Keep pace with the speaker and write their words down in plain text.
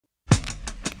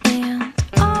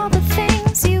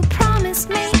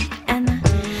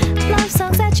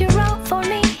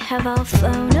have all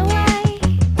flown away.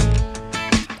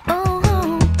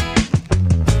 Oh,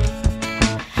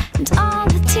 and all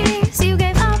the tears you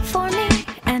gave up for me,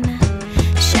 and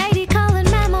the shady colored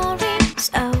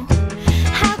memories. Oh,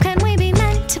 how can we be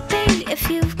meant to be if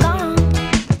you've gone?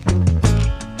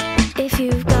 If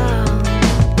you've gone.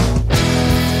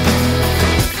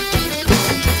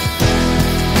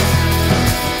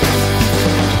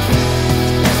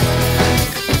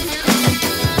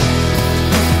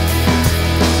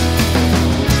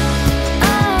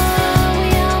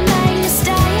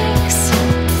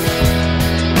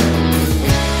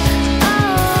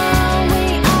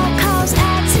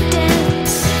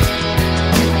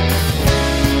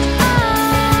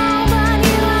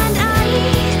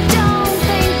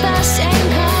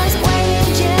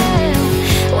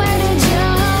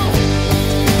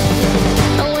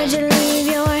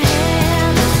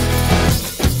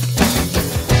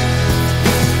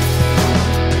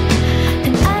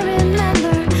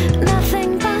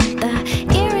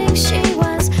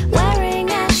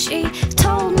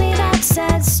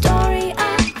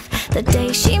 The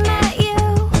day she met